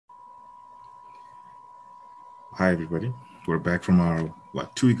Hi, everybody. We're back from our,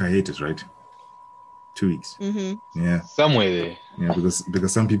 2 week hiatus, right? 2 weeks. Mm-hmm. Yeah. Somewhere there. Yeah,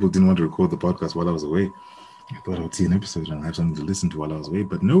 because some people didn't want to record the podcast while I was away. I thought I would see an episode and have something to listen to while I was away,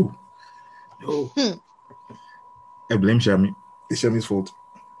 but no. No. Hmm. I blame Shami. It's Shami's fault.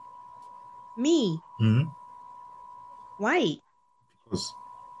 Me? Mm-hmm. Why? Because,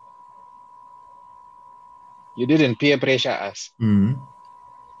 You didn't peer pressure us. mm-hmm.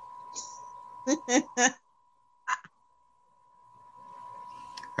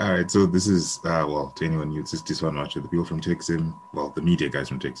 All right, so this is, to anyone new, this is Tisu Vanhu Vacho, the people from Texim, the media guys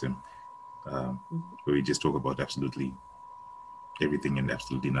from Texim, where we just talk about absolutely everything and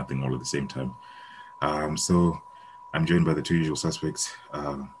absolutely nothing all at the same time. So I'm joined by the two usual suspects.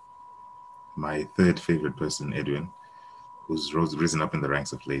 My third favorite person, Edwin, who's risen up in the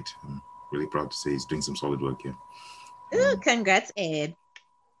ranks of late. I'm really proud to say he's doing some solid work here. Ooh, congrats, Ed.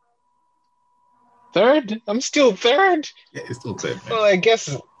 Third? I'm still third. Yeah, it's still third, man. Well, I guess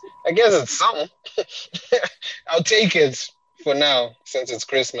it's some. I'll take it for now, since it's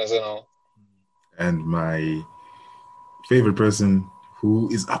Christmas and all. And my favorite person, who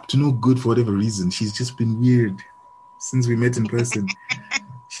is up to no good for whatever reason. She's just been weird since we met in person.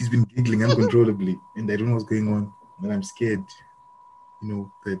 She's been giggling uncontrollably, and I don't know what's going on. And I'm scared,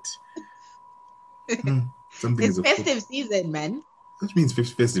 that something It's is festive season, man. That means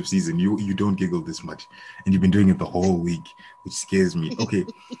festive season. You don't giggle this much, and you've been doing it the whole week, which scares me. Okay,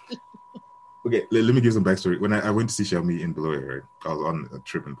 let me give some backstory. When I went to see Xiaomi in Bulawayo, right? I was on a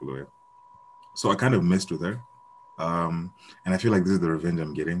trip in Bulawayo, so I kind of messed with her, and I feel like this is the revenge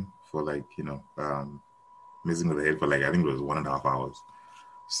I'm getting for messing with her head for I think it was 1.5 hours.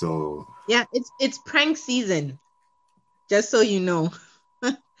 So yeah, it's prank season. Just so you know,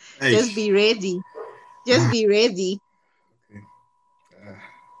 just be ready. Just be ready. Okay.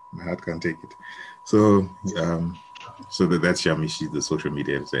 My heart can't take it. So that's Shami. She's the social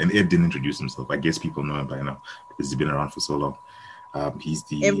media editor, and Ed didn't introduce himself. I guess people know him by now because he's been around for so long. He's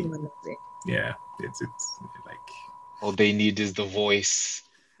the Everyone knows it. Yeah, it's like all they need is the voice.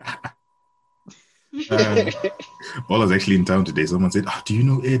 Bola's actually in town today. Someone said, "Do you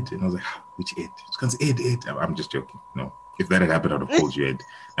know Ed?" And I was like, "Which Ed?" She goes, Ed. I'm just joking. No, if that had happened, I'd have called you Ed.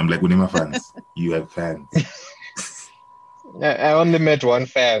 I'm like, "Unema fans, you have fans." I only met one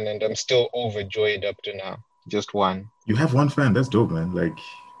fan, and I'm still overjoyed up to now. Just one. You have one fan? That's dope, man.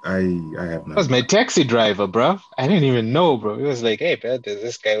 I have none. That was my taxi driver, bro. I didn't even know, bro. He was like, "Hey, man, there's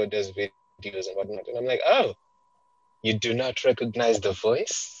this guy who does videos and whatnot," and I'm like, "Oh, you do not recognize the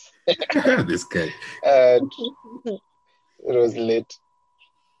voice?" This guy. It was lit.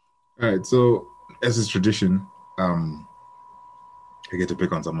 All right, so as is tradition, I get to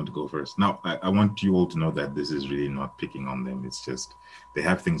pick on someone to go first. Now, I want you all to know that this is really not picking on them. It's just they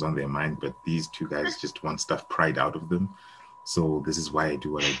have things on their mind, but these two guys just want stuff pried out of them. So this is why I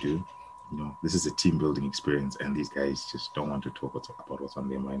do what I do. This is a team building experience, and these guys just don't want to talk about what's on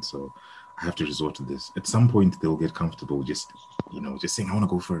their mind. So I have to resort to this. At some point, they'll get comfortable just saying, I want to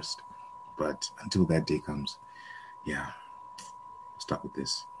go first. But until that day comes, yeah, start with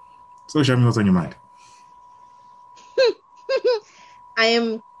this. So, Shami, what's on your mind? I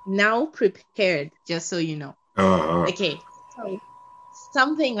am now prepared, just so you know. Okay. So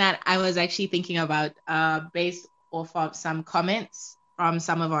something that I was actually thinking about based off of some comments from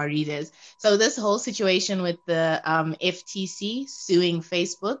some of our readers. So this whole situation with the FTC suing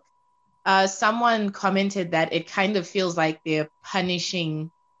Facebook, someone commented that it kind of feels like they're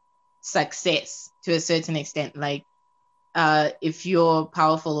punishing success to a certain extent. Like, if you're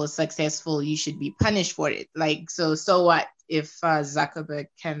powerful or successful, you should be punished for it. Like, so what if Zuckerberg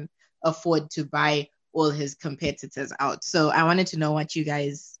can afford to buy all his competitors out? So I wanted to know what you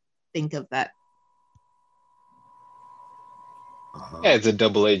guys think of that. Yeah, it's a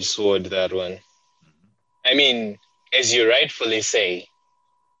double-edged sword, that one. I mean, as you rightfully say,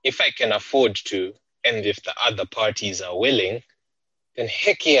 if I can afford to, and if the other parties are willing, then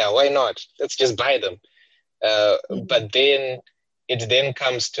heck yeah, why not? Let's just buy them. But then it then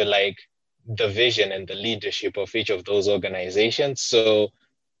comes to the vision and the leadership of each of those organizations. So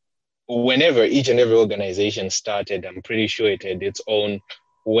whenever each and every organization started, I'm pretty sure it had its own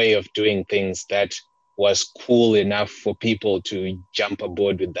way of doing things that was cool enough for people to jump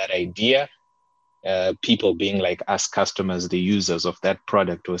aboard with that idea. People being like us customers, the users of that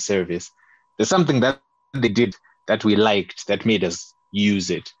product or service. There's something that they did that we liked that made us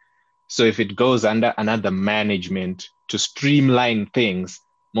use it. So if it goes under another management to streamline things,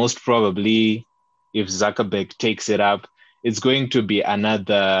 most probably if Zuckerberg takes it up, it's going to be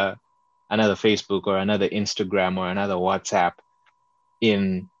another Facebook or another Instagram or another WhatsApp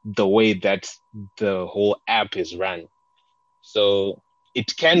in the way that the whole app is run. So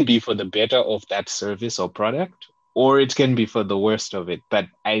it can be for the better of that service or product, or it can be for the worst of it. But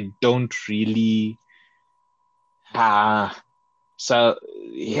I don't really. So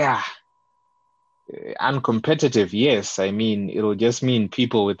yeah, uncompetitive, yes. I mean, it'll just mean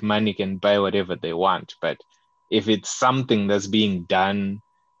people with money can buy whatever they want. But if it's something that's being done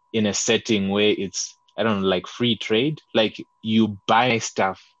in a setting where it's, I don't know, like free trade, like you buy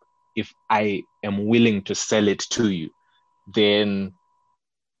stuff if I am willing to sell it to you, then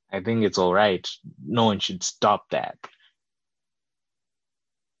I think it's all right. No one should stop that.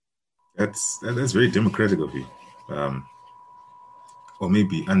 That's very democratic of you. Or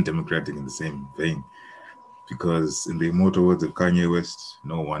maybe undemocratic in the same vein. Because in the immortal words of Kanye West,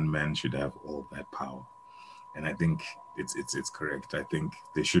 no one man should have all that power. And I think it's correct. I think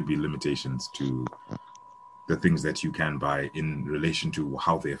there should be limitations to the things that you can buy in relation to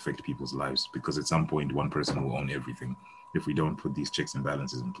how they affect people's lives. Because at some point, one person will own everything if we don't put these checks and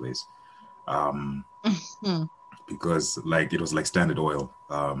balances in place. Because like it was like Standard Oil.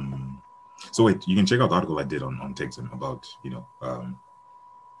 So wait, you can check out the article I did on Texan about the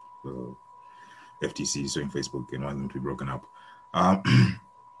FTC suing Facebook and wanting them to be broken up.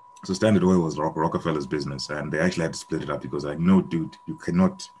 So Standard Oil was Rockefeller's business, and they actually had to split it up because like, no, dude, it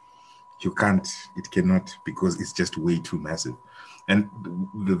cannot, because it's just way too massive. And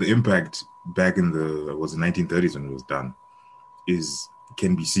the impact back in the 1930s when it was done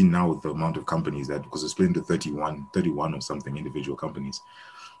can be seen now with the amount of companies that, because it's split into 31 or something individual companies.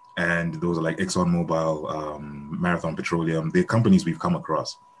 And those are like ExxonMobil, Marathon Petroleum. They're companies we've come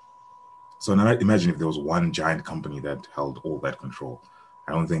across. So now imagine if there was one giant company that held all that control.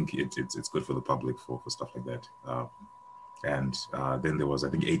 I don't think it's good for the public for stuff like that. And then there was, I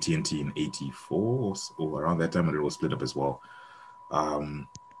think, AT&T in 84 or around that time when it was split up as well. When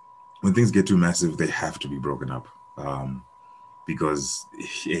things get too massive, they have to be broken up. Because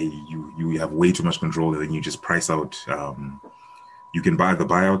you have way too much control, and then you just price out. You can buy the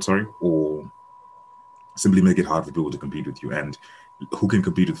buyout, or simply make it hard for people to compete with you. And who can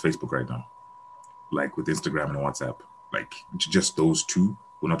compete with Facebook right now? Like with Instagram and WhatsApp, like just those two.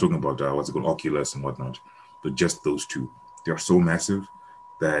 We're not talking about Oculus and whatnot, but just those two. They are so massive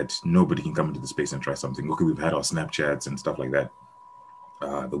that nobody can come into the space and try something. Okay, we've had our Snapchats and stuff like that,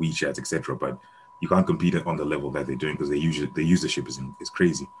 the WeChats, etc. But you can't compete on the level that they're doing because their usership is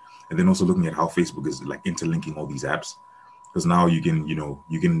crazy. And then also looking at how Facebook is like interlinking all these apps, because now you can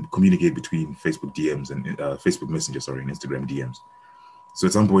communicate between Facebook DMs and Facebook Messenger, and Instagram DMs. So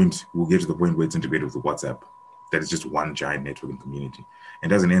at some point, we'll get to the point where it's integrated with WhatsApp. That is just one giant networking community.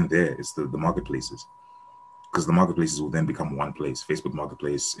 And it doesn't end there. It's the marketplaces. Because the marketplaces will then become one place. Facebook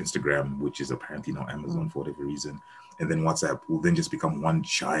Marketplace, Instagram, which is apparently now Amazon for whatever reason. And then WhatsApp will then just become one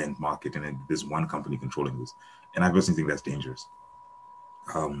giant market. And then there's one company controlling this. And I personally think that's dangerous.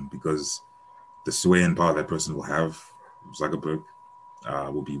 Because the sway and power that person will have, Zuckerberg,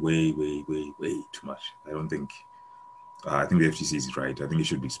 will be way, way, way, way too much. I think the FTC is right. I think it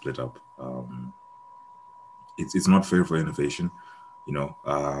should be split up. It's not fair for innovation,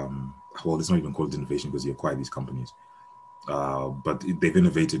 well, it's not even called innovation because you acquire these companies. But they've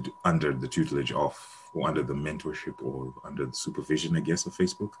innovated under the tutelage of, or under the mentorship, or under the supervision, I guess, of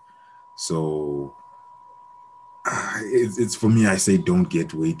Facebook. So it's for me, I say don't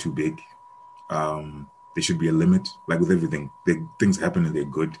get way too big. There should be a limit, like with everything. Things happen and they're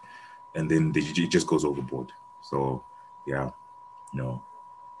good, and then it just goes overboard. So yeah, no.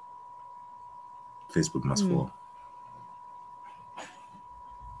 Facebook must fall.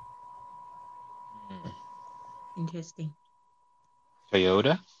 Interesting.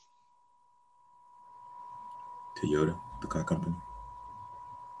 Toyota, the car company.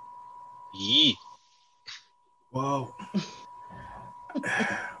 Yee. Wow.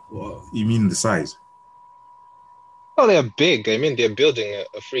 Well, you mean the size? Oh, they're big. I mean, they're building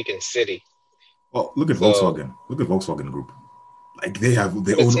a freaking city. Well, look at Volkswagen. Look at Volkswagen Group. Like they own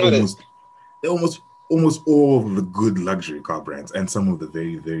almost all of the good luxury car brands and some of the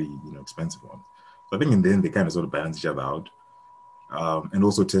very, very expensive ones. So I think in the end they kind of sort of balance each other out. And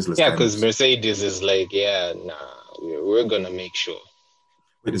also Tesla's. Yeah, because Mercedes is like, we're gonna make sure.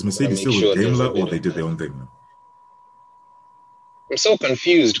 Wait, is Mercedes still with Daimler, or they did their own thing? I'm so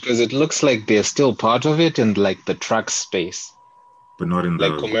confused because it looks like they're still part of it in like the truck space, but not in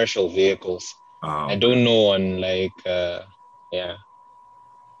like commercial vehicles. I don't know on like Yeah,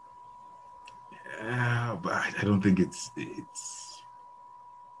 but I don't think it's.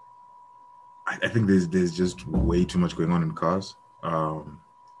 I think there's just way too much going on in cars.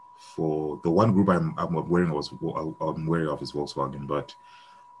 For the one group I'm wary of is Volkswagen, but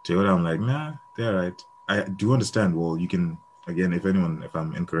Toyota, I'm like, nah, they're all right. I do understand. Well, you can, again, if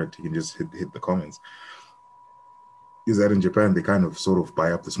I'm incorrect, you can just hit the comments. Is that in Japan, they kind of sort of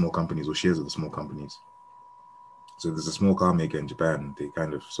buy up the small companies or shares of the small companies. So there's a small car maker in Japan, they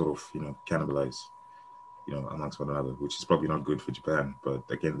kind of sort of, cannibalize, amongst one another, which is probably not good for Japan. But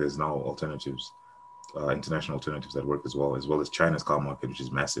again, there's now alternatives, international alternatives that work as well as China's car market, which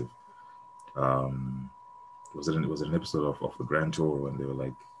is massive. Was it an episode of the Grand Tour when they were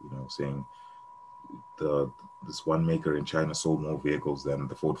like, saying this one maker in China sold more vehicles than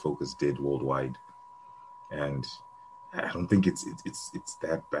the Ford Focus did worldwide, and I don't think it's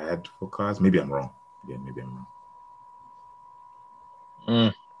that bad for cars. Maybe I'm wrong. Again, maybe I'm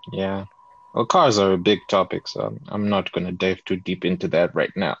wrong. Yeah. Well, cars are a big topic, so I'm not going to dive too deep into that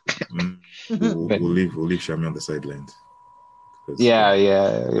right now. We'll leave Shami on the sidelines. Yeah.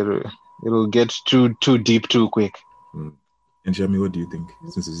 It'll get too deep too quick. And Shami, what do you think,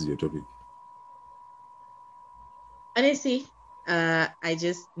 since this is your topic? Honestly, I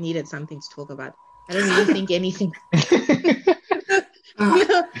just needed something to talk about. I don't really think anything.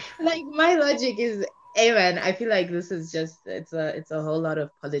 Like my logic is, hey man, I feel like this is just it's a whole lot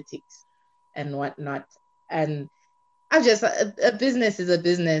of politics and whatnot. And I'm just a business is a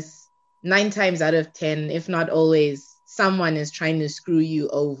business. 9 times out of 10, if not always, someone is trying to screw you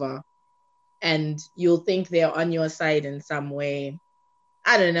over, and you'll think they're on your side in some way.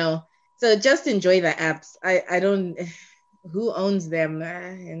 I don't know. So just enjoy the apps. I don't. Who owns them?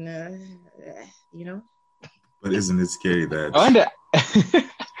 But isn't it scary that? I wonder.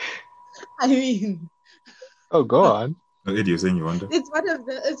 I mean. Oh, go on. Ed, you're saying you wonder? It's one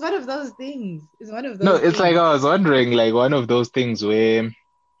of those things. It's one of those. No, it's things. like I was wondering, like one of those things where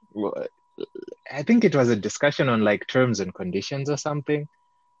I think it was a discussion on like terms and conditions or something.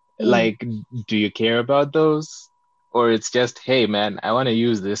 Like, do you care about those? Or it's just, hey man, I want to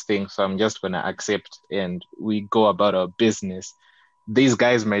use this thing, so I'm just gonna accept, and we go about our business. These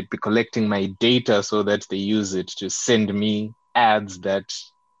guys might be collecting my data so that they use it to send me ads that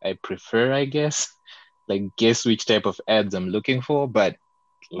I prefer, I guess. Like, guess which type of ads I'm looking for, but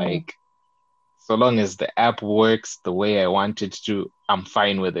like, so long as the app works the way I want it to, I'm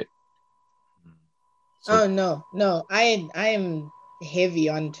fine with it. So, no, I am heavy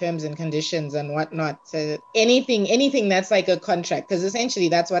on terms and conditions and whatnot. So anything that's like a contract, because essentially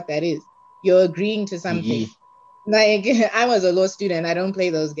that's what that is. You're agreeing to something. Like, I was a law student. I don't play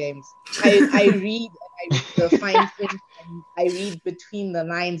those games. I read the fine print and I read between the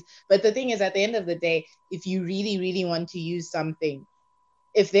lines. But the thing is, at the end of the day, if you really, really want to use something,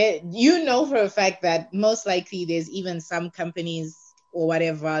 for a fact that most likely there's even some companies or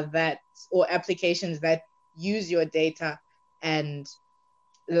whatever or applications that use your data and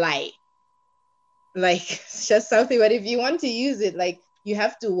lie. Like, it's just something. But if you want to use it, like, you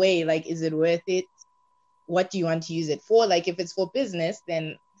have to weigh, like, is it worth it? What do you want to use it for? Like, if it's for business,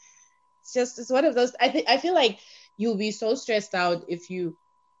 then it's one of those. I feel like you'll be so stressed out if you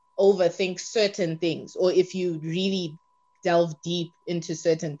overthink certain things, or if you really delve deep into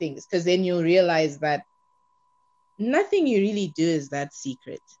certain things, because then you'll realize that nothing you really do is that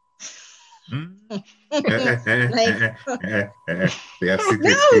secret. What's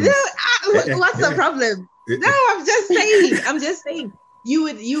the problem? No, I'm just saying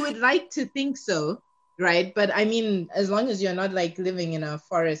you would like to think so, right? But I mean, as long as you're not like living in a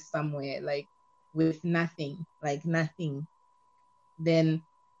forest somewhere, like with nothing, then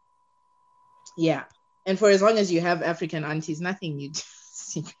yeah. And for as long as you have African aunties, nothing you do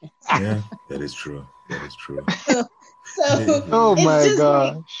secret. Yeah, that is true. So oh my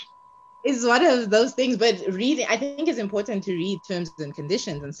gosh. Like, it's one of those things. But reading, I think it's important to read terms and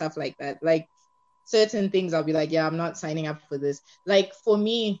conditions and stuff like that. Like, certain things I'll be like, yeah, I'm not signing up for this. Like, for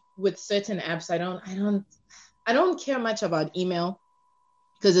me, with certain apps, I don't care much about email,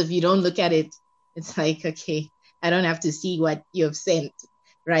 because if you don't look at it, it's like, okay, I don't have to see what you've sent,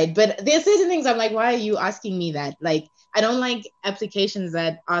 right? But there's certain things I'm like, why are you asking me that? Like, I don't like applications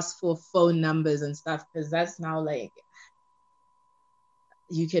that ask for phone numbers and stuff, because that's now like,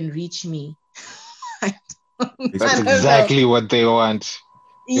 you can reach me. That's exactly what they want.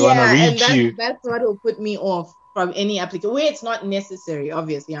 They want to reach you. That's what will put me off from any application where it's not necessary.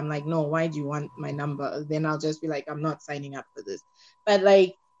 Obviously, I'm like, no, why do you want my number? Then I'll just be like, I'm not signing up for this. But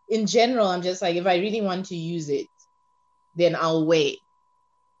like, in general, I'm just like, if I really want to use it, then I'll wait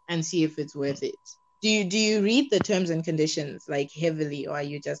and see if it's worth it. Do you read the terms and conditions like heavily, or are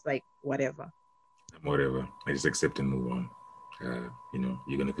you just like, whatever? Whatever. I just accept and move on.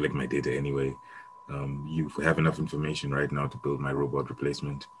 You're going to collect my data anyway. You have enough information right now to build my robot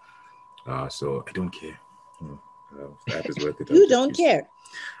replacement. So I don't care. The app is worth it. You don't care.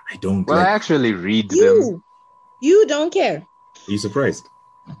 I don't. Well, I actually read them. You don't care. Are you surprised?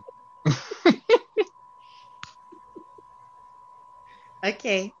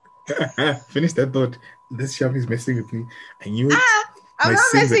 Okay. Finish that thought. This Shami is messing with me. I knew it. I'm not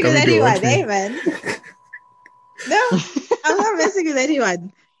messing with anyone, Amen. No, I'm not messing with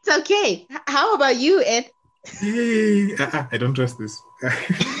anyone. It's okay. How about you, Ed? I don't trust this.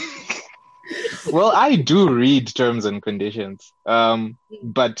 Well, I do read terms and conditions,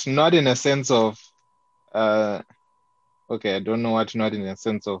 but not in a sense of, okay, I don't know what, not in a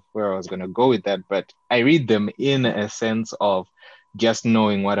sense of where I was going to go with that, but I read them in a sense of just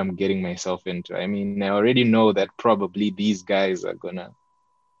knowing what I'm getting myself into. I mean, I already know that probably these guys are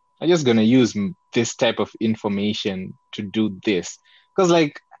just gonna use this type of information to do this. Because,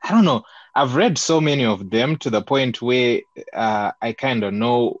 like, I don't know, I've read so many of them to the point where I kind of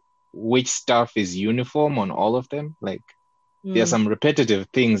know which stuff is uniform on all of them. Like, there are some repetitive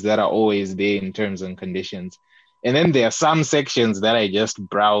things that are always there in terms and conditions. And then there are some sections that I just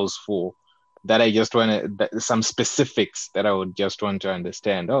browse for, that I just want to, some specifics that I would just want to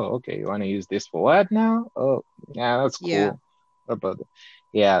understand. Oh, okay, you want to use this for what now? Oh, yeah, that's cool. Yeah. What about that?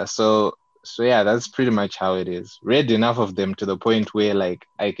 Yeah, so yeah, that's pretty much how it is. Read enough of them to the point where, like,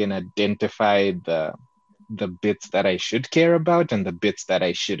 I can identify the bits that I should care about and the bits that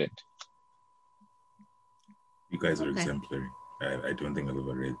I shouldn't. You guys are exemplary. I don't think I've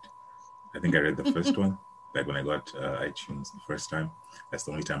ever read. I think I read the first one, like when I got iTunes the first time. That's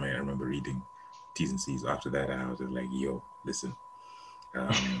the only time I remember reading T's and C's. After that, I was just like, yo, listen.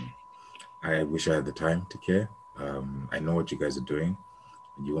 I wish I had the time to care. I know what you guys are doing.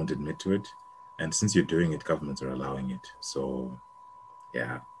 You won't admit to it. And since you're doing it, governments are allowing it. So,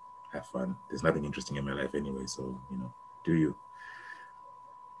 yeah, have fun. There's nothing interesting in my life anyway. So, do you.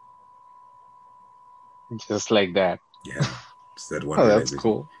 Just like that. Yeah. Just that one realization. That's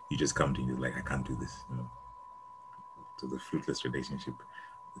cool. You just come to you like, I can't do this. To the fruitless relationship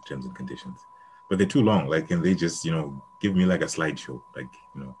with terms and conditions. But they're too long. Like, can they just, give me like a slideshow? Like,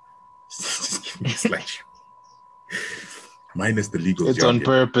 just give me a slideshow. Minus the legal It's jargon. On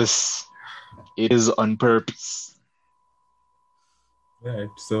purpose. It is on purpose. Right.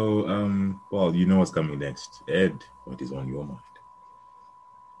 So, well, you know what's coming next. Ed, what is on your mind?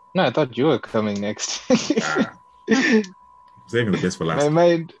 No, I thought you were coming next. Saving the best for last.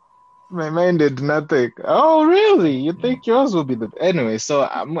 My mind did nothing. Oh, really? You think yours will be the... Anyway, so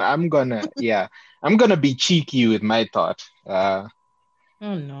I'm gonna be cheeky with my thought. Oh,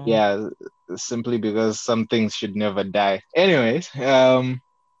 no. Yeah, simply because some things should never die. Anyways,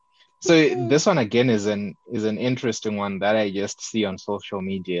 so this one again is an interesting one that I just see on social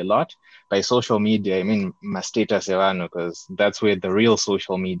media a lot. By social media, I mean my status Vanhu, because that's where the real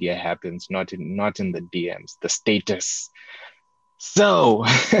social media happens, not in the DMs, the status. So,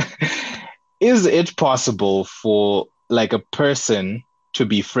 is it possible for like a person to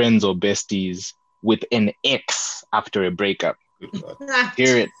be friends or besties with an ex after a breakup?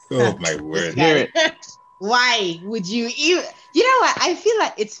 Hear it. Oh my word. Hear it. Why would you even? You know what? I feel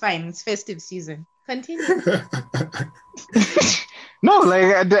like it's fine. It's festive season. Continue. No,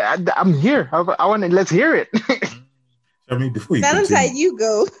 like I'm here. I want to. Let's hear it. Shami, before you Valentine, continue, you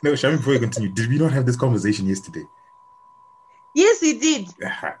go. No, Shami, before you continue, did we not have this conversation yesterday? Yes, we did.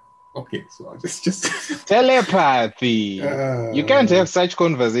 Okay, so I'll just telepathy. You can't have such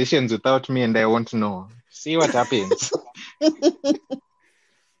conversations without me, and I want to know. See what happens. Yeah.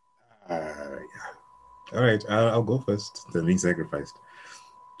 All right, I'll go first. Then being sacrificed.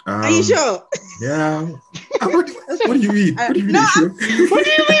 Are you sure? Yeah. What do you mean? What do you mean? No, sure? What do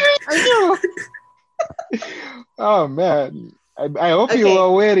you mean? I know. Oh man. I hope you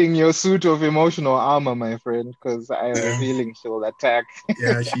are wearing your suit of emotional armor, my friend, because I have a feeling she'll attack.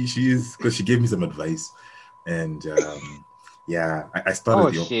 Yeah, she is, because she gave me some advice, and yeah, I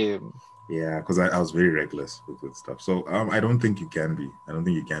started. Shame. Yeah, because I was very reckless with stuff. So I don't think you can be. I don't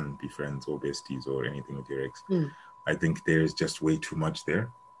think you can be friends or besties or anything with your ex. I think there's just way too much there.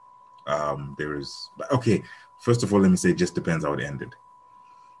 First of all, let me say it just depends how it ended.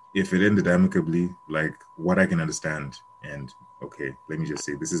 If it ended amicably, like what I can understand, and let me just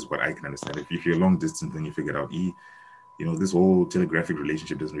say this is what I can understand. If you're long distance and you figure out, this whole telegraphic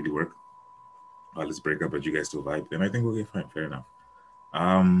relationship doesn't really work. Let's break up, but you guys still vibe. Then I think okay, fine, fair enough.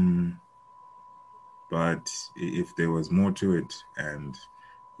 But if there was more to it and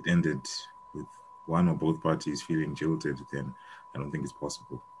it ended with one or both parties feeling jilted, then I don't think it's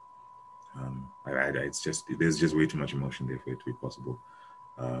possible. It's just there's just way too much emotion there for it to be possible.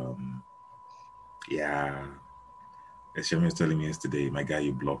 Yeah. As Shami was telling me yesterday, my guy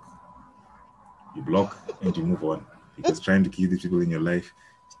you block. You block and you move on. Because trying to keep these people in your life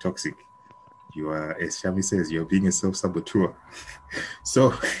is toxic. You are, as Shami says, you're being a self-saboteur.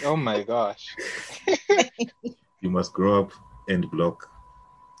 So, oh my gosh. You must grow up and block.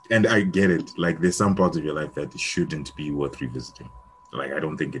 And I get it. Like, there's some parts of your life that shouldn't be worth revisiting. Like, I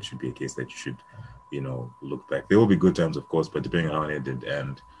don't think it should be a case that you should, look back. There will be good times, of course, but depending on how it ended.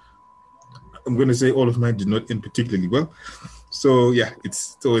 And I'm going to say all of mine did not end particularly well. So, yeah,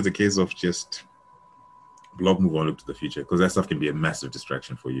 it's always a case of just block, move on, look to the future, because that stuff can be a massive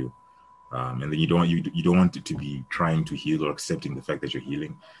distraction for you. And then you don't want it to be trying to heal or accepting the fact that you're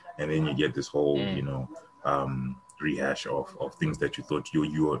healing, and then you get this whole rehash of things that you thought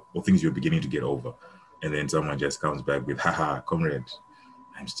or things you're beginning to get over, and then someone just comes back with, haha, comrade,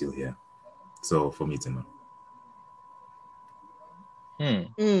 I'm still here. So for me, it's a no.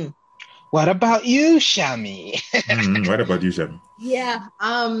 What about you, Shami? What about you, Shami? Yeah,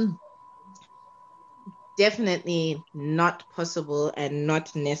 definitely not possible and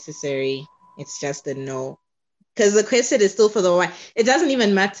not necessary. It's just a no. Because the question is still for the why. It doesn't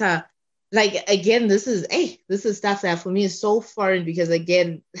even matter. Like, again, this is stuff that for me is so foreign because,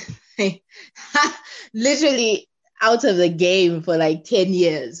 again, literally out of the game for like 10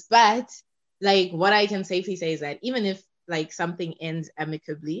 years. But like what I can safely say is that even if like something ends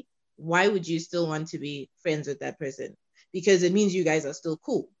amicably, why would you still want to be friends with that person? Because it means you guys are still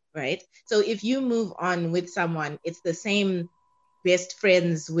cool, right? So if you move on with someone, it's the same best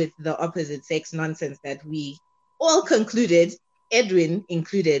friends with the opposite sex nonsense that we all concluded, Edwin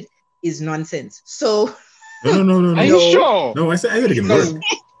included, is nonsense. So no. Are you sure? No, I said it can work.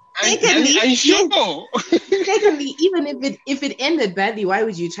 Secondly, are you sure? Secondly, even if it ended badly, why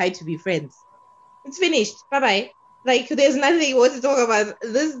would you try to be friends? It's finished. Bye-bye. Like, there's nothing more to talk about.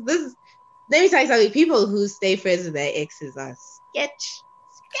 This let me tell you something. People who stay friends with their exes are sketch.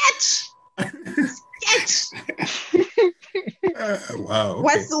 Wow. Okay.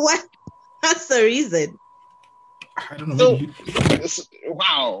 What's the reason? I don't know. So,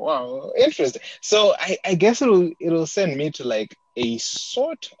 wow, interesting. So I guess it'll send me to like a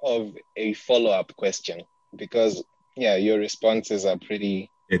sort of a follow-up question, because your responses are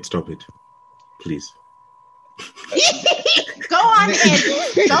pretty. Ed, stop it, please. Go on, Ed.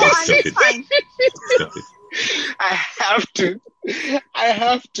 Go on. It's fine. Stop it. I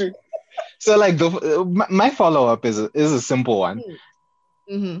have to. So like my follow-up is a simple one.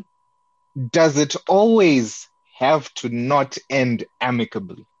 Mm-hmm. Does it always have to not end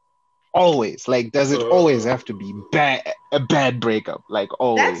amicably? Always. Like, does it always have to be a bad breakup? Like,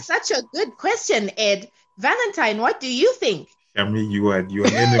 always. That's such a good question, Ed. Valentine, what do you think? I mean, you are an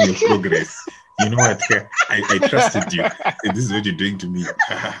enemy of progress. You know what? I trusted you. This is what you're doing to me.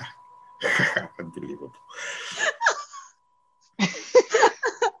 Unbelievable.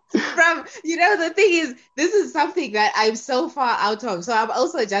 The thing is, this is something that I'm so far out of. So I'm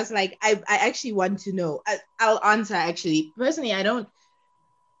also just like, I actually want to know. I'll answer, actually. Personally, I don't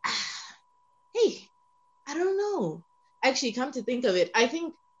know. Actually, come to think of it, I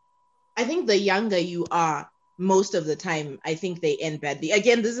think the younger you are, most of the time, I think they end badly.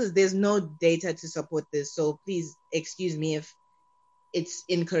 Again, there's no data to support this, so please excuse me if it's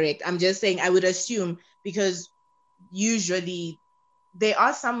incorrect. I'm just saying I would assume, because usually there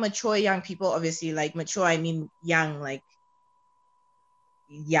are some mature young people, obviously, like mature, I mean young, like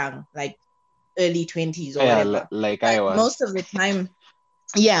early 20s or whatever. Like I was. Most of the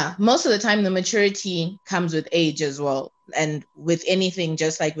time, the maturity comes with age as well. And with anything,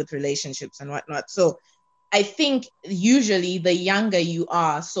 just like with relationships and whatnot. So I think usually the younger you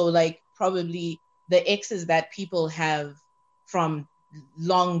are, so like probably the exes that people have from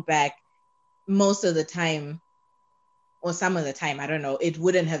long back, most of the time, or some of the time, I don't know, it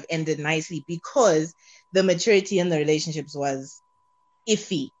wouldn't have ended nicely because the maturity in the relationships was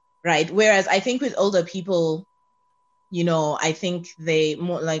iffy, right? Whereas I think with older people, I think they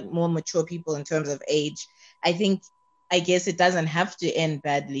more mature people in terms of age. I guess it doesn't have to end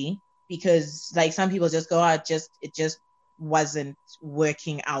badly, because like some people just go out, it just wasn't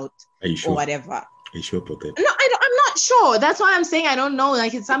working out. Are you sure? Or whatever. Are you sure about that? No, I'm not sure. That's why I'm saying I don't know.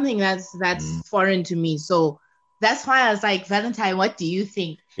 Like, it's something that's foreign to me. So that's why I was like, Valentine, what do you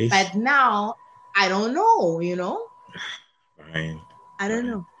think? But now I don't know. Fine. I don't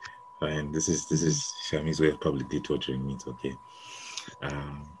know. Fine. This is Shami's way of publicly torturing me. It's okay.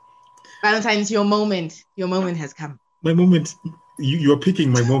 Valentine's your moment. Your moment has come. My moment. You're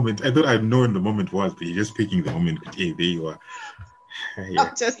picking my moment. I thought I'd known the moment was, but you're just picking the moment. Hey, there you are. Yeah.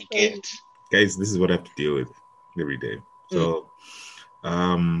 I'm just saying. Guys, this is what I have to deal with every day. So,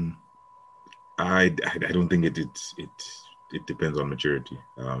 I don't think it depends on maturity.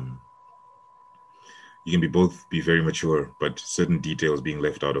 you can both be very mature, but certain details being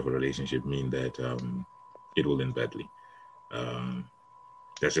left out of a relationship mean that it will end badly.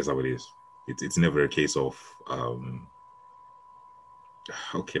 That's just how it is. It's never a case of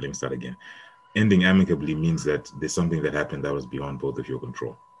okay, let me start again. Ending amicably means that there's something that happened that was beyond both of your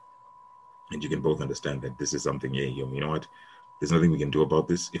control. And you can both understand that this is something, hey, yo, you know what? There's nothing we can do about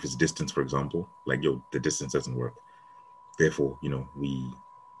this. If it's distance, for example, like, yo, the distance doesn't work. Therefore, you know, we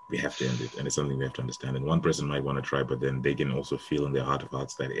have to end it. And it's something we have to understand. And one person might want to try, but then they can also feel in their heart of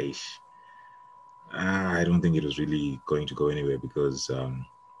hearts that, I don't think it was really going to go anywhere because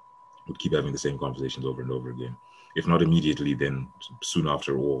we'd keep having the same conversations over and over again. If not immediately, then soon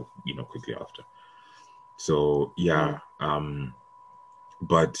after, or, you know, quickly after. So, yeah.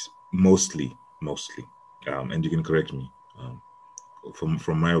 But mostly, and you can correct me,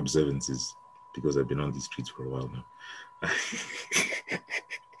 from my observances, because I've been on these streets for a while now.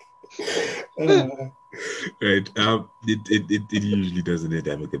 Right. It usually doesn't end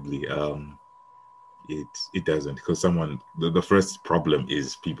amicably. It doesn't, because the first problem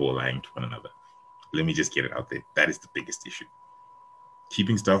is people lying to one another. Let me just get it out there. That is the biggest issue.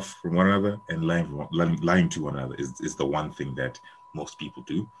 Keeping stuff from one another and lying to one another is the one thing that most people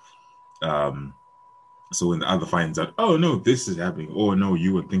do. So when the other finds out, oh no, this is happening, or no,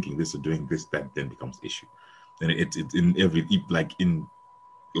 you were thinking this or doing this, that then becomes the issue. And it's in every, like in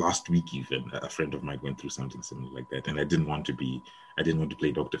last week even, a friend of mine went through something similar like that, and I didn't want to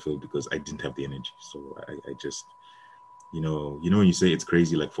play Dr. Phil because I didn't have the energy. So I just, you know when you say it's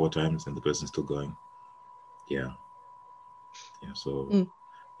crazy like 4 times and the person's still going, yeah. So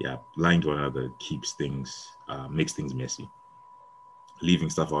yeah, lying to one another keeps things, makes things messy.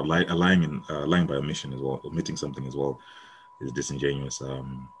 Leaving stuff out, lying by omission as well, omitting something as well, is disingenuous.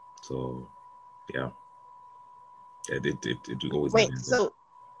 So yeah, it always. Wait, so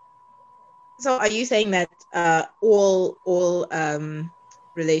are you saying that all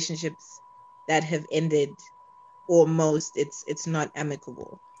relationships that have ended, or most, it's not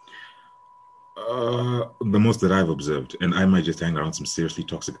amicable? The most that I've observed, and I might just hang around some seriously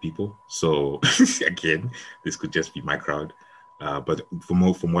toxic people. So again, this could just be my crowd. But from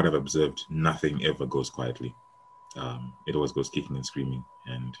what I've observed, nothing ever goes quietly. It always goes kicking and screaming,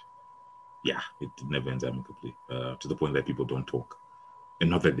 and yeah, it never ends amicably. To the point that people don't talk, and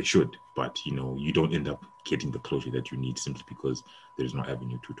not that they should, but you don't end up getting the closure that you need simply because there's no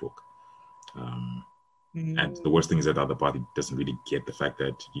avenue to talk. And the worst thing is that the other party doesn't really get the fact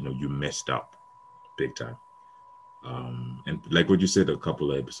that you messed up big time. And like what you said a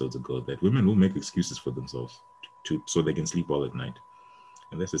couple of episodes ago, that women will make excuses for themselves so they can sleep all at night,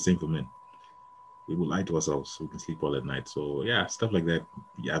 and that's the same for men. We will lie to ourselves so we can sleep all at night. So yeah, stuff like that.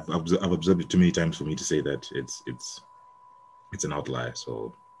 Yeah, I've observed it too many times for me to say that it's an outlier.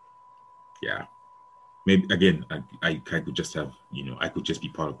 So yeah, maybe again, I could just have I could just be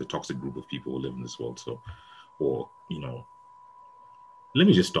part of the toxic group of people who live in this world. So, or let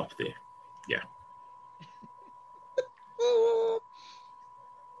me just stop there. Yeah.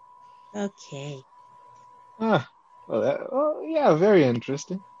 Okay. Well, yeah, very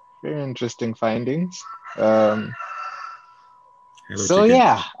interesting. Very interesting findings. Hello, so chicken.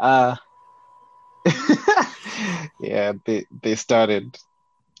 yeah, yeah, they started.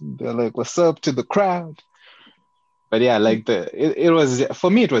 They're like, "What's up?" to the crowd. But yeah, like it was,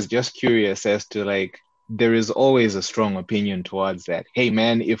 for me, it was just curious as to, like, there is always a strong opinion towards that. Hey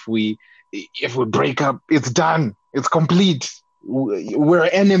man, if we break up, it's done. It's complete. We're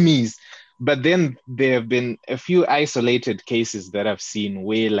enemies. But then there have been a few isolated cases that I've seen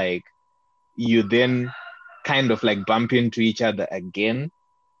where, like, you then kind of like bump into each other again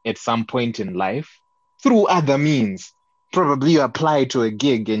at some point in life through other means. Probably you apply to a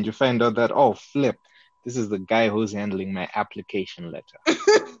gig and you find out that, oh, flip, this is the guy who's handling my application letter.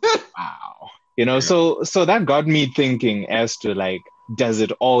 Wow. So that got me thinking as to, like, does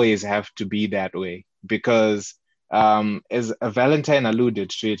it always have to be that way? Because as Valentine alluded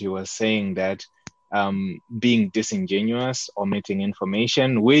to it, he was saying that being disingenuous, omitting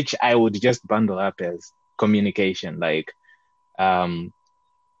information, which I would just bundle up as communication. Like, and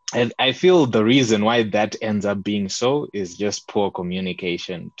I feel the reason why that ends up being so is just poor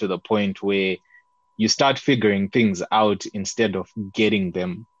communication, to the point where you start figuring things out instead of getting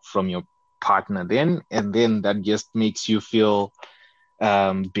them from your partner then, and then that just makes you feel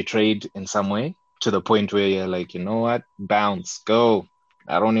betrayed in some way, to the point where you're like, you know what, bounce, go.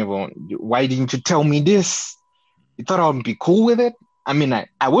 Why didn't you tell me this? You thought I would be cool with it? I mean,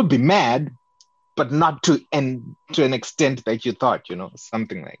 I would be mad, but not to an extent that you thought,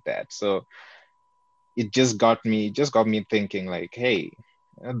 something like that. So it just got me thinking, like, hey,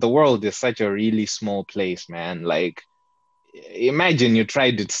 the world is such a really small place, man. Like, imagine you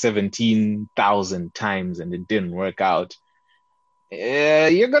tried it 17,000 times and it didn't work out.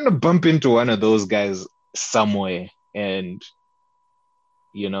 You're gonna bump into one of those guys somewhere, and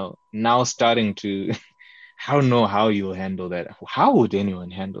now starting to I don't know how you'll handle that. How would anyone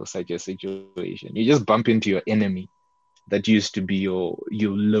handle such a situation? You just bump into your enemy that used to be your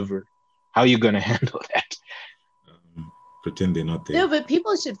liver. How are you gonna handle that? Pretend they're not there. No, but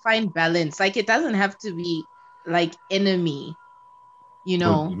people should find balance. Like, it doesn't have to be like enemy.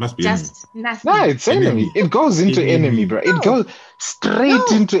 It must be just enemy. nothing. No, it's enemy. It goes into enemy, bro. It goes straight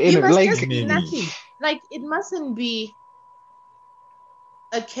into enemy. You must like just be nothing. Like, it mustn't be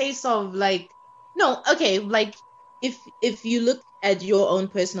a case of like, no, okay, like if you look at your own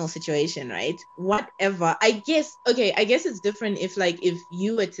personal situation, right? Whatever. I guess it's different if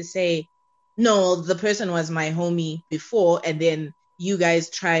you were to say, no, the person was my homie before, and then you guys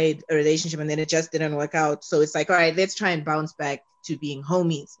tried a relationship and then it just didn't work out. So it's like, all right, let's try and bounce back to being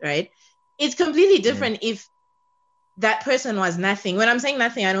homies, right? It's completely different if that person was nothing. When I'm saying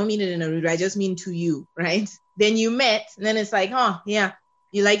nothing, I don't mean it in a rude way. I just mean to you, right? Then you met, and then it's like, oh, yeah,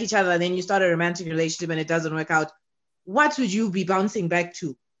 you like each other. Then you start a romantic relationship and it doesn't work out. What would you be bouncing back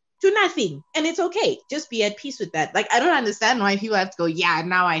to? To nothing. And it's okay. Just be at peace with that. Like, I don't understand why people have to go, yeah,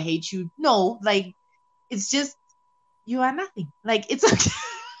 now I hate you. No, like, it's just, you are nothing. Like, it's okay.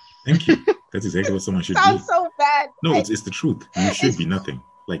 Thank you. That's exactly what someone should be. Sounds so bad. No, it's the truth. You should be nothing.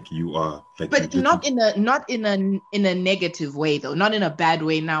 Like, you are. Like, but not in a negative way, though. Not in a bad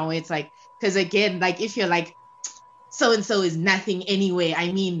way. Now it's like, because again, like, if you're like, so and so is nothing anyway,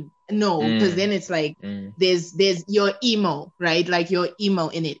 I mean, no, because then it's like there's your emo, right? Like, your emo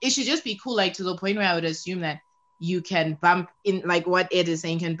in it. It should just be cool, like, to the point where I would assume that you can bump in, like what Ed is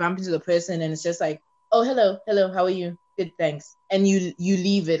saying, can bump into the person and it's just like, oh, hello, how are you? Good, thanks. And you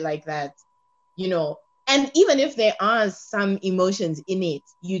leave it like that, And even if there are some emotions in it,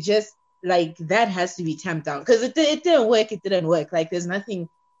 you just, like, that has to be tamped down. Because it didn't work. Like, there's nothing,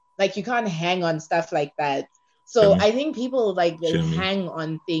 like, you can't hang on stuff like that. So I think people, like, they hang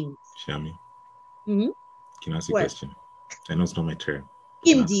on things. Shami. Mm-hmm. Can I ask you a question? I know it's not my turn.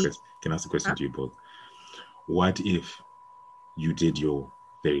 Indeed. Can I ask a question to you both? What if you did your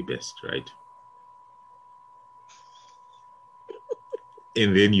very best, right?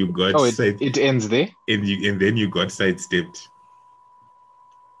 And then you got it ends there? And then you got sidestepped.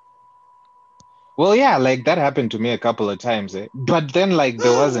 Well, yeah, like, that happened to me a couple of times. But then, like,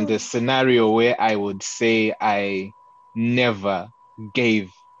 there wasn't a scenario where I would say I never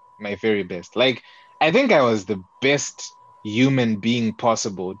gave my very best. Like, I think I was the best human being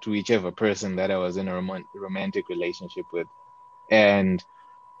possible to whichever person that I was in a romantic relationship with. And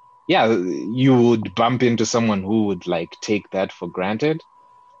yeah, you would bump into someone who would, like, take that for granted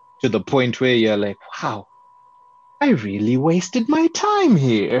to the point where you're like, wow, I really wasted my time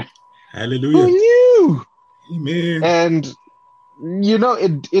here. Hallelujah. Who knew? Amen. And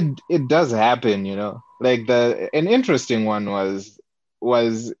it does happen, Like, an interesting one was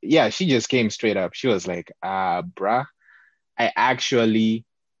yeah, she just came straight up. She was like, bruh, I actually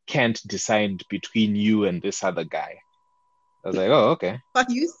can't decide between you and this other guy. I was like, oh, okay. Are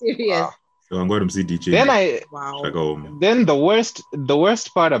you serious? Wow. So I'm going to see DJ. Then the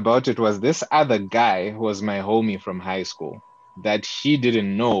worst part about it was this other guy who was my homie from high school that she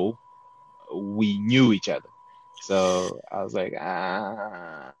didn't know we knew each other. So I was like, it's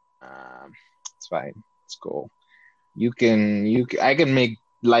fine. It's cool. I can make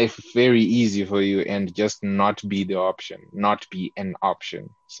life very easy for you and just not be an option.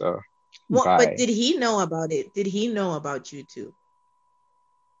 So, bye. But did he know about it? Did he know about you too?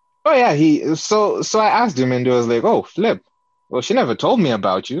 Oh yeah, so I asked him and he was like, oh, flip. Well, she never told me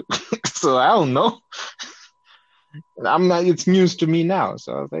about you. So I don't know. It's news to me now.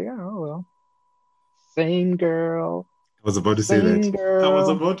 So I was like, oh well. Same girl. I was about to say that. Girl. I was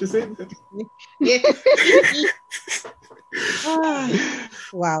about to say that.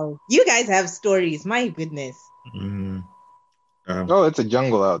 Wow. You guys have stories. My goodness. It's a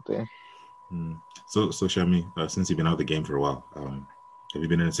jungle out there. So Shami, since you've been out of the game for a while, have you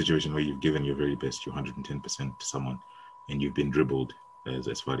been in a situation where you've given your very best, your 110% to someone, and you've been dribbled, as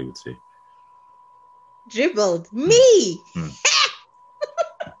Fadi would say? Dribbled? Me?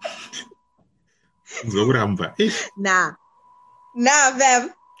 Nah,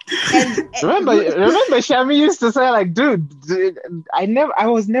 Bev. Remember, Shami used to say, like, dude, I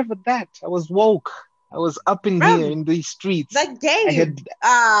was never that. I was woke. I was up in here in these streets. The game.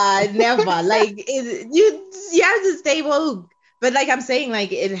 Never. Like, you have to stay woke. But like I'm saying,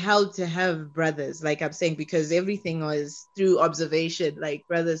 like it helped to have brothers. Like I'm saying, because everything was through observation, like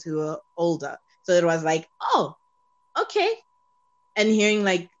brothers who were older. So it was like, oh, okay. And hearing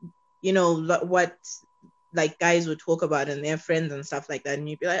like, what like guys would talk about and their friends and stuff like that. And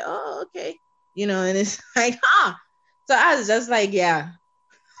you'd be like, oh, okay. And it's like, So I was just like, yeah.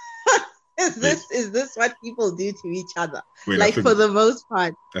 Is this what people do to each other? Wait, like for the most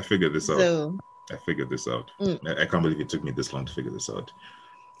part. I figured this out. I figured this out. I can't believe it took me this long to figure this out.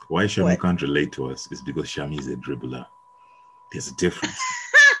 Why Shami can't relate to us is because Shami is a dribbler. There's a difference.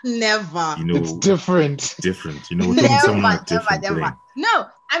 Never. It's different. Different. We're talking someone with different brain. No,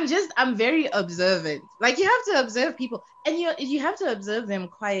 I'm very observant. Like you have to observe people, and you have to observe them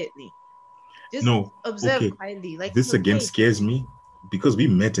quietly. Just observe quietly. Like this again scares me because we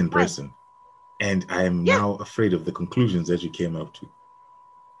met in person, and I am now afraid of the conclusions that you came up to.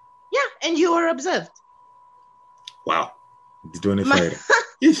 Yeah, and you were observed. Wow.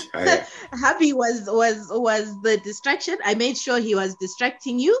 Happy was the distraction. I made sure he was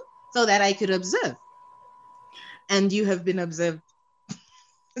distracting you so that I could observe. And you have been observed.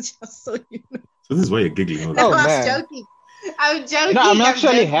 Just so you know. So this is why you're giggling. No, I'm joking. I'm joking. No, I'm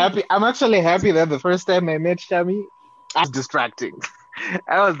actually happy. I'm actually happy that the first time I met Shami, I was distracting.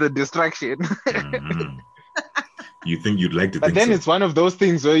 I was the distraction. Mm-hmm. You think you'd like to but think then so. It's one of those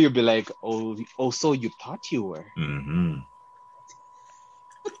things where you'll be like, oh, so you thought you were. Mm-hmm.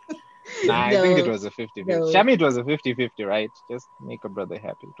 Nah, I think it was a 50-50. No. Shami, it was a 50-50, right? Just make a brother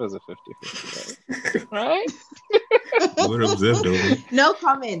happy. It was a 50-50, right? We're observed over. No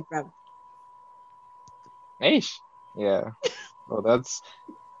comment, bro. Eish. Yeah. Well, that's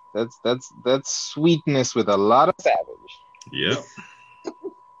sweetness with a lot of savage. Yep.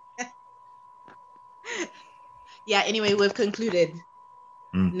 Yeah, anyway, we've concluded.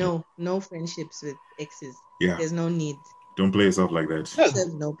 Mm-hmm. No friendships with exes. Yeah. There's no need. Don't play yourself like that.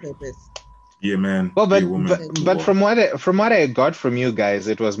 There's no purpose. Yeah, man. Well, but from what I got from you guys,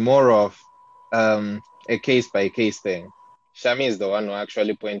 it was more of a case by case thing. Shami is the one who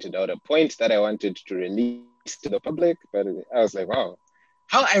actually pointed out a point that I wanted to release to the public, but I was like, wow,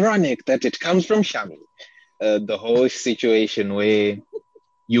 how ironic that it comes from Shami. The whole situation where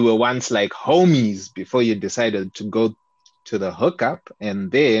you were once like homies before you decided to go to the hookup,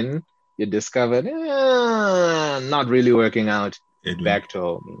 and then you discovered not really working out. Edwin. Back to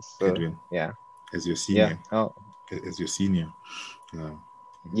homies. So, Edwin. Yeah. As your senior. Yeah. As your senior.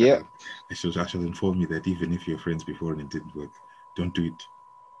 Yeah. I should inform you that even if you're friends before and it didn't work, don't do it.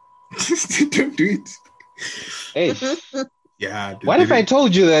 Don't do it. Hey. Yeah. What if I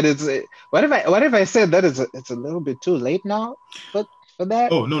told you that what if I said that it's a little bit too late now? But for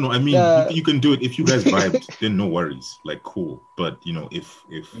that. Oh no! I mean, you can do it if you guys vibed. Then no worries, like cool. But if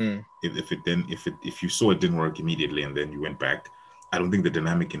you saw it didn't work immediately and then you went back, I don't think the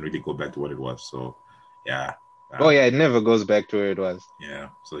dynamic can really go back to what it was. So, yeah. It never goes back to where it was. Yeah.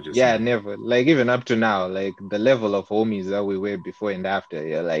 So just never. Like even up to now, like the level of homies that we were before and after,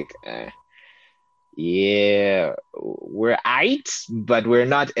 you're like, yeah, we're aight, but we're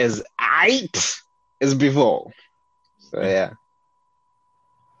not as aight as before. So yeah.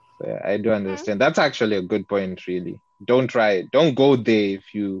 I do understand. That's actually a good point, really. Don't go there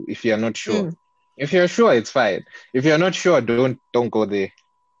if you're not sure. If you're sure, it's fine. If you're not sure, don't go there.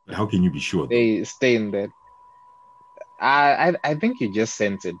 But how can you be sure? Stay in there. I think you just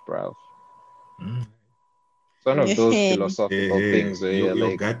sense it, bro. It's one of those philosophical things where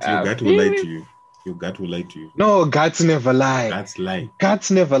your gut will lie to you. Your gut will lie to you. No, guts never lie. Guts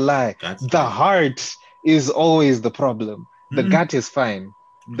never lie. The heart is always the problem. The gut is fine.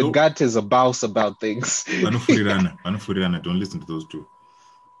 The gut is a boss about things. Don't listen to those two.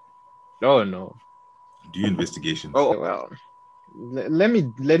 Oh no. Do your investigations. Oh well. Let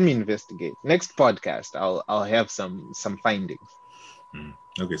me investigate. Next podcast, I'll have some findings.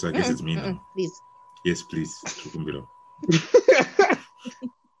 Okay, so I guess it's me now. Please. Yes, please.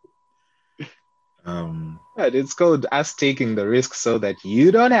 It's called us taking the risk so that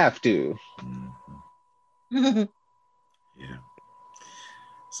you don't have to. Yeah.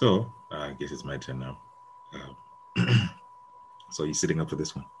 So, I guess it's my turn now. So, you sitting up for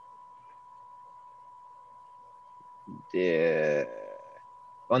this one? Yeah.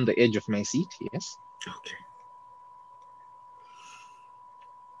 On the edge of my seat, yes. Okay.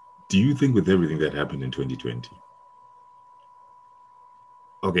 Do you think with everything that happened in 2020?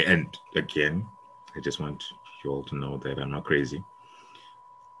 Okay, and again, I just want you all to know that I'm not crazy.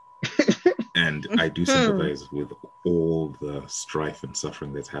 And I do sympathize with all the strife and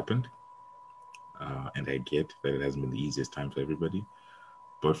suffering that's happened. And I get that it hasn't been the easiest time for everybody.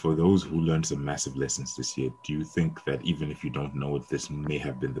 But for those who learned some massive lessons this year, do you think that even if you don't know it, this may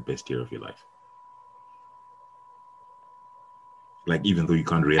have been the best year of your life? Like, even though you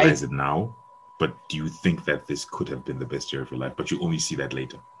can't realize it now, but do you think that this could have been the best year of your life, but you only see that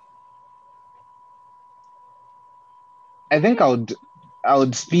later? I think I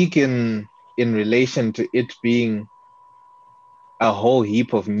would speak in relation to it being a whole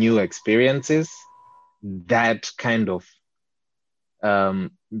heap of new experiences that kind of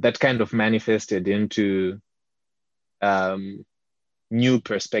manifested into new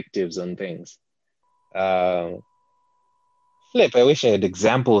perspectives on things. Flip, I wish I had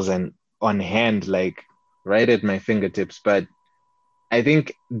examples on hand, like right at my fingertips, but I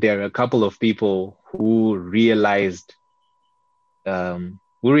think there are a couple of people who realized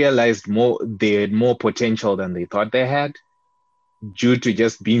more, they had more potential than they thought they had, due to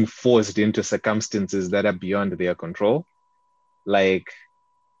just being forced into circumstances that are beyond their control. Like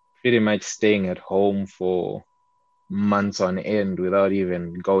pretty much staying at home for months on end without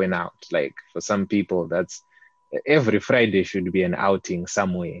even going out. Like for some people, that's every Friday should be an outing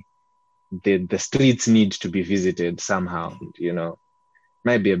somewhere. The streets need to be visited somehow, you know.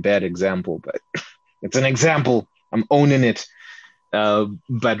 Might be a bad example, but it's an example. I'm owning it.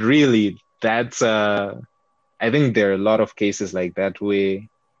 But really, that's I think there are a lot of cases like that where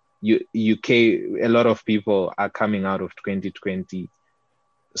a lot of people are coming out of 2020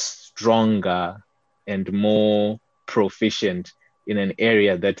 stronger and more proficient in an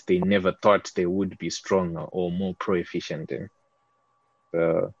area that they never thought they would be stronger or more proficient in.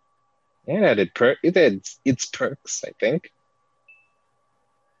 So yeah, it had its perks, I think.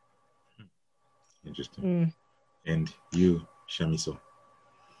 Interesting. And you, Shamiso?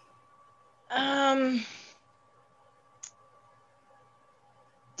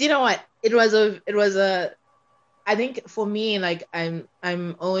 Do you know what? It was a I think for me, like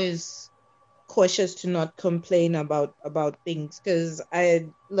I'm always cautious to not complain about things, because I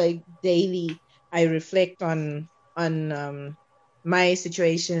like daily I reflect on my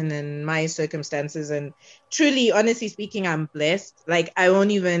situation and my circumstances, and truly, honestly speaking, I'm blessed. Like I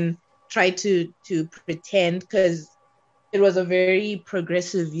won't even try to pretend, because it was a very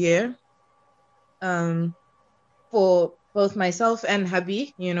progressive year for both myself and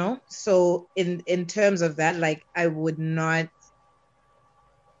hubby, you know. So in terms of that, like I would not,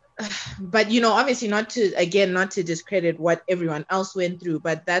 but you know, obviously not to discredit what everyone else went through,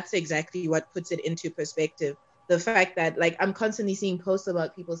 but that's exactly what puts it into perspective. The fact that like I'm constantly seeing posts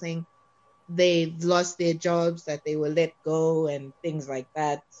about people saying they lost their jobs, that they were let go and things like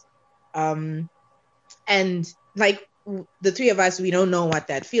that. And like the three of us, we don't know what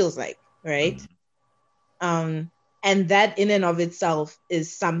that feels like, right? And that in and of itself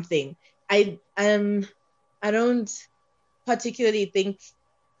is something. I don't particularly think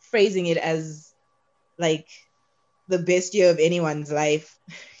phrasing it as like the best year of anyone's life,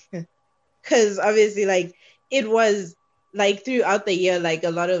 because obviously like it was like throughout the year, like a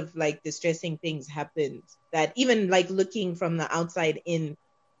lot of like distressing things happened that even like looking from the outside in,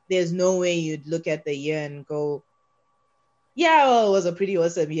 there's no way you'd look at the year and go, yeah, well, it was a pretty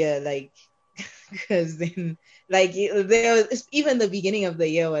awesome year, like because then like there was, even the beginning of the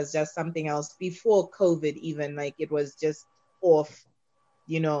year was just something else before COVID, even like it was just off,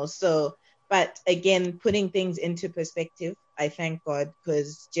 you know. So but again, putting things into perspective, I thank God,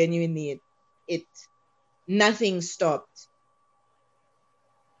 because genuinely it nothing stopped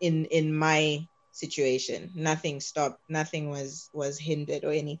in my situation. Nothing stopped, nothing was hindered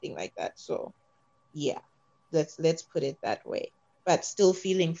or anything like that. So yeah, let's put it that way. But still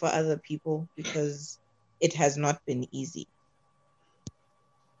feeling for other people, because it has not been easy.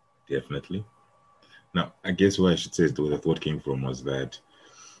 Definitely. Now, I guess what I should say is where the thought came from was that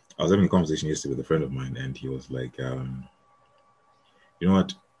I was having a conversation yesterday with a friend of mine, and he was like, you know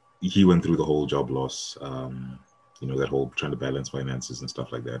what? He went through the whole job loss, you know, that whole trying to balance finances and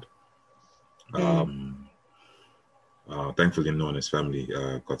stuff like that. Thankfully, no one in his family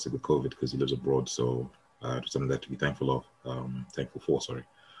got sick with COVID because he lives abroad. So something that to be thankful for, sorry.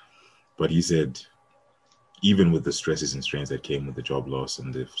 But he said, even with the stresses and strains that came with the job loss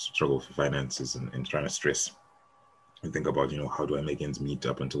and the struggle for finances and trying to stress and think about, you know, how do I make ends meet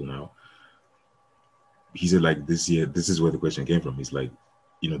up until now? He said, like, this year, this is where the question came from. He's like,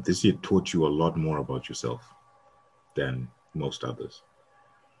 you know, this year taught you a lot more about yourself than most others.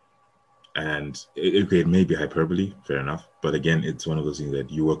 And it may be hyperbole, fair enough. But again, it's one of those things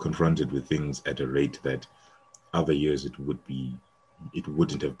that you were confronted with things at a rate that other years it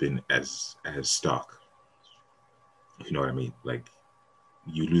wouldn't have been as stark. If you know what I mean? Like,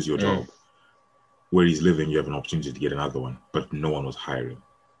 you lose your job. Where he's living, you have an opportunity to get another one, but no one was hiring.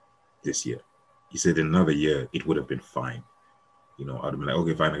 this year. He said in another year, it would have been fine. I'd have been like,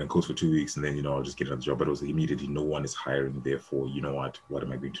 okay, fine, I can coach for 2 weeks and then, I'll just get another job. But it was immediately, no one is hiring. Therefore, you know what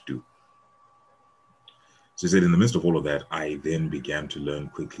am I going to do? So he said in the midst of all of that, I then began to learn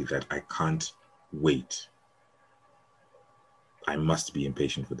quickly that I can't wait. I must be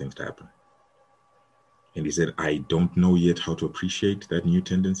impatient for things to happen. And he said, I don't know yet how to appreciate that new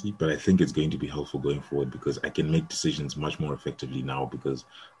tendency, but I think it's going to be helpful going forward because I can make decisions much more effectively now because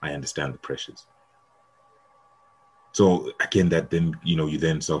I understand the pressures. So again, that then, you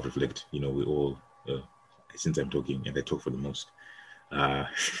then self-reflect, we all, since I'm talking and I talk for the most, as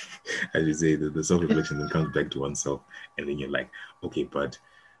you say, the self-reflection then comes back to oneself. And then you're like, okay, but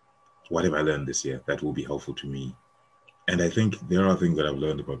what have I learned this year that will be helpful to me? And I think there are things that I've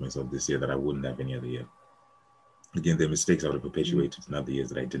learned about myself this year that I wouldn't have any other year. Again, the mistakes I would have perpetuated in other years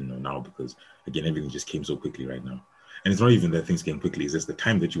that I didn't know now because, again, everything just came so quickly right now. And it's not even that things came quickly. It's just the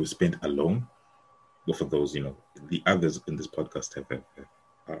time that you were spent alone. Well, for those, the others in this podcast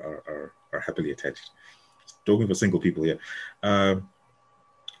are happily attached. Talking for single people here. The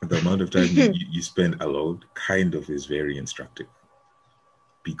amount of time you spend alone kind of is very instructive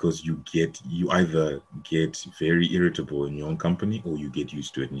because you either get very irritable in your own company or you get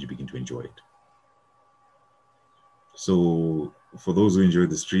used to it and you begin to enjoy it. So for those who enjoy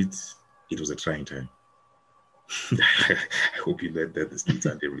the streets, it was a trying time. I hope you learned that the streets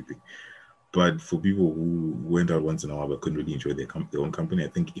aren't everything. But for people who went out once in a while but couldn't really enjoy their own company, I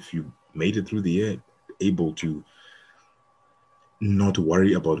think if you made it through the year, able to not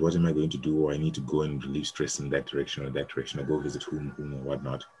worry about what am I going to do or I need to go and relieve stress in that direction or go visit whom or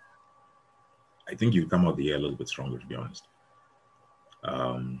whatnot, I think you come out the year a little bit stronger, to be honest.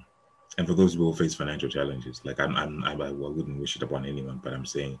 And for those who will face financial challenges, like I wouldn't wish it upon anyone, but I'm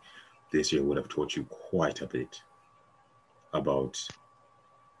saying this year would have taught you quite a bit about,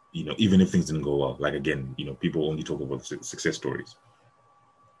 even if things didn't go well. Like again, people only talk about success stories.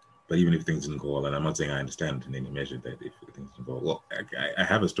 But even if things didn't go well, and I'm not saying I understand in any measure that if things didn't go well, I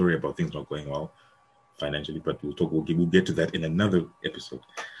have a story about things not going well financially, but we'll get to that in another episode.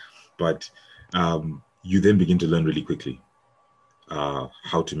 But you then begin to learn really quickly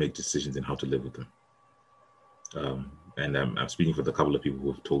how to make decisions and how to live with them. And I'm speaking for the couple of people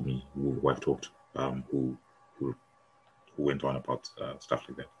who have told me, who I've talked, who went on about stuff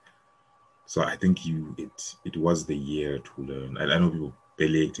like that. So I think it was the year to learn. I know people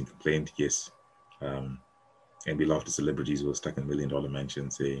bellied and complained, yes. And we laughed at celebrities who were stuck in $1 million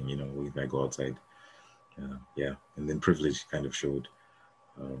mansions saying, we might go outside. Yeah. And then privilege kind of showed.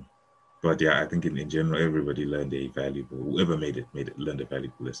 But yeah, I think in general, everybody learned whoever made it learned a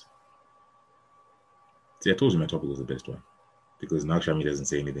valuable lesson. See, I told you my topic was the best one because now Shami doesn't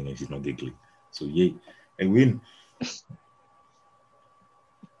say anything and she's not giggling. So yay, I win.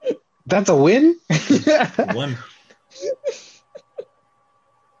 That's a win? One.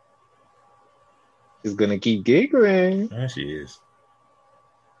 She's gonna keep giggling. Ah, she is.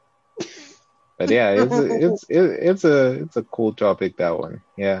 But yeah, it's a cool topic, that one.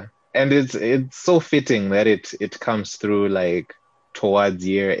 Yeah. And it's so fitting that it comes through like towards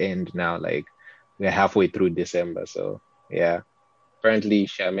year end now, like we're halfway through December. So yeah. Apparently,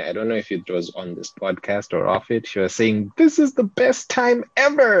 Shami, I don't know if it was on this podcast or off it, she was saying, this is the best time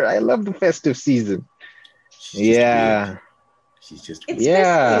ever. I love the festive season. She's just weird.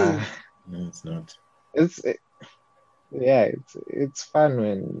 Yeah. No, it's not. It's fun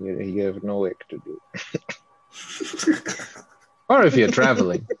when you have no work to do. Or if you're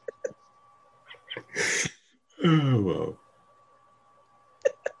traveling. Oh, wow.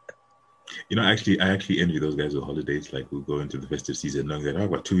 I actually envy those guys with holidays, like who go into the festive season knowing that I've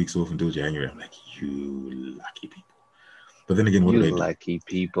got 2 weeks off until January. I'm like, you lucky people. But then again, what do I do? Lucky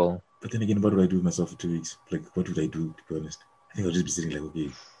people. But then again, what would I do with myself for 2 weeks? Like, what would I do, to be honest? I think I'll just be sitting like, okay,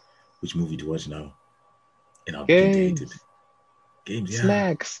 which movie to watch now? And I'll begin to hate it. Games, yeah.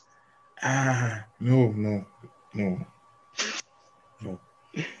 Snacks. No.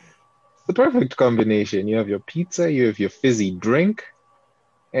 It's the perfect combination. You have your pizza, you have your fizzy drink,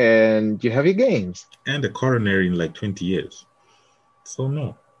 and you have your games. And a coronary in like 20 years. So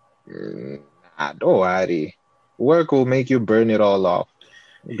no. Nah, don't worry. Work will make you burn it all off.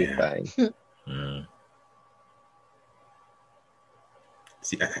 You'll be fine.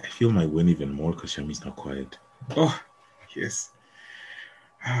 See, I feel my win even more because Shami's not quiet. Oh, yes.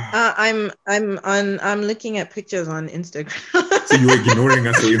 I'm looking at pictures on Instagram. So you were ignoring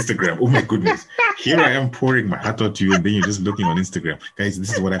us on Instagram. Oh my goodness. Here I am pouring my heart out to you and then you're just looking on Instagram. Guys,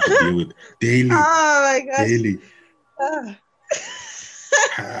 this is what I have to deal with daily. Oh my gosh. Daily.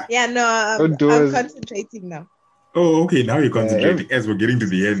 Yeah, no, I'm concentrating now. Oh, okay. Now you're concentrating as we're getting to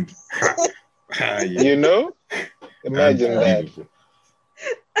the end. Yeah. You know? Imagine that.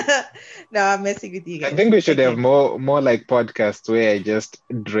 No, I'm messing with you guys. I think we should have more like podcasts where I just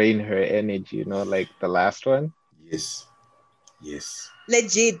drain her energy, like the last one. Yes.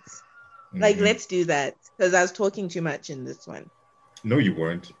 Legit. Like, let's do that. Because I was talking too much in this one. No, you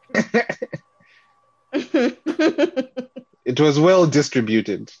weren't. It was well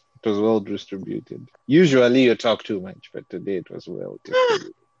distributed. Usually you talk too much, but today it was well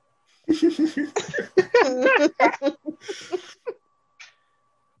distributed.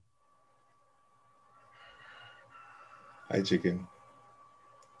 Hi, chicken.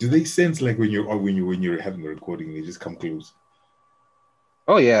 Do they sense like when you're having a recording, they just come close?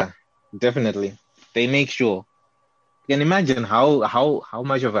 Oh yeah, definitely. They make sure. You can imagine how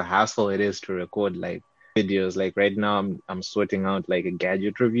much of a hassle it is to record like videos. Like right now, I'm sorting out like a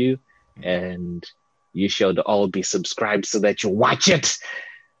gadget review, and you should all be subscribed so that you watch it.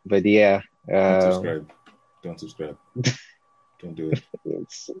 But yeah, Don't subscribe. Don't do it.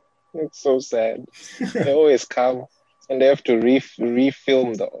 It's so sad. They always come and they have to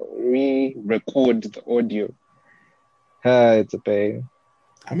re-record the audio. It's a pain.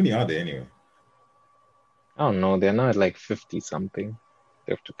 How many are there anyway? I don't know. They're not like 50 something.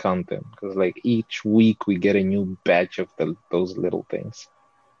 They have to count them because like each week we get a new batch of those little things.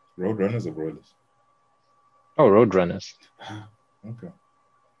 Roadrunners or broilers? Oh, Roadrunners. Okay.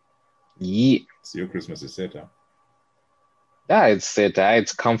 Yeah. So your Christmas is set, huh? Yeah, it's set.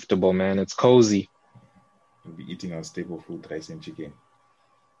 It's comfortable, man. It's cozy. We'll be eating our staple food, rice and chicken.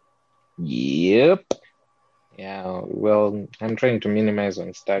 Yep. Yeah, well, I'm trying to minimize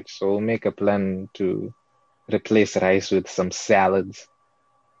on starch, so we'll make a plan to replace rice with some salads.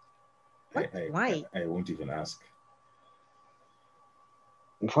 Why? I won't even ask.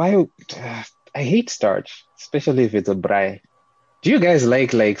 Why? I hate starch, especially if it's a braai. Do you guys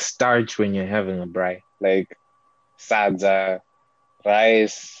like starch when you're having a braai? Like sadza,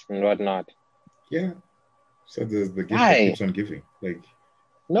 rice, and whatnot? Yeah. So the gift that keeps on giving. Like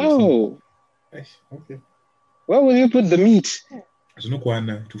no. Okay. Where will you put the meat? There's no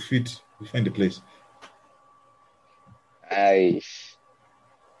kwana to fit. We find a place.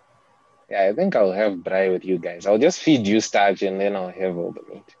 Yeah, I think I'll have braai with you guys. I'll just feed you starch and then I'll have all the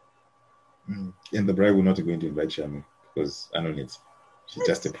meat. And the braai will not going to invite Shami because I know it's she's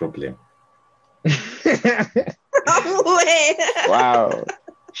just a problem. Wow.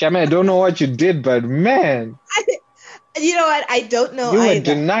 Shami, I don't know what you did, but man. You know what? I don't know. You were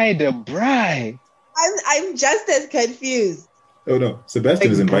denied a braai. I'm just as confused. Oh no,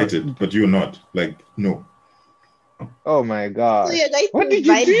 Sebastian is invited, but you're not. Like, no. Oh my God. So you're going to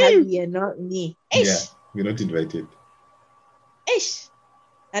invite Harvey and not me. Ish. Yeah, we're not invited. Ish.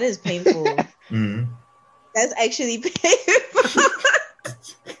 That is painful. That's actually painful.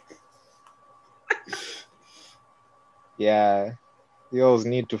 Yeah. You always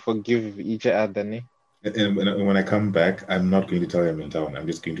need to forgive each other, ne? And when I come back, I'm not going to tell you I'm in town. I'm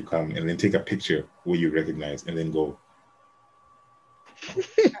just going to come and then take a picture where you recognize and then go.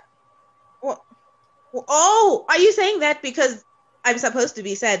 Oh, are you saying that because I'm supposed to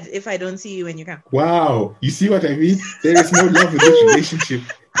be sad if I don't see you when you come? Wow. You see what I mean? There is no love in this relationship.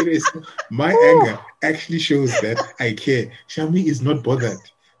 My anger actually shows that I care. Shami is not bothered.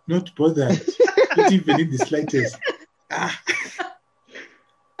 Not bothered. Not even in the slightest.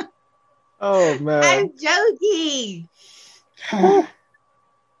 Oh, man. I'm joking.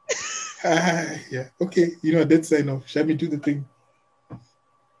 Yeah. Okay. You know, that's enough. Shami, do the thing.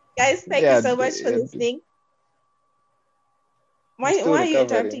 Guys, thank you so much for listening. Why are you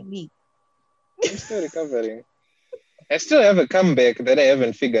interrupting me? I'm still recovering. I still have a comeback that I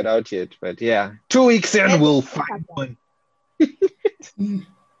haven't figured out yet, but yeah. 2 weeks in, we'll find one.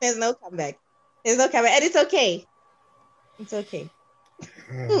 There's no comeback. And it's okay. It's okay.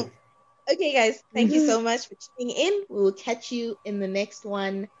 Okay, guys. Thank you so much for tuning in. We will catch you in the next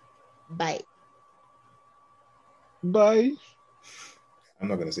one. Bye. Bye. I'm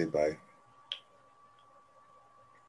not going to say bye.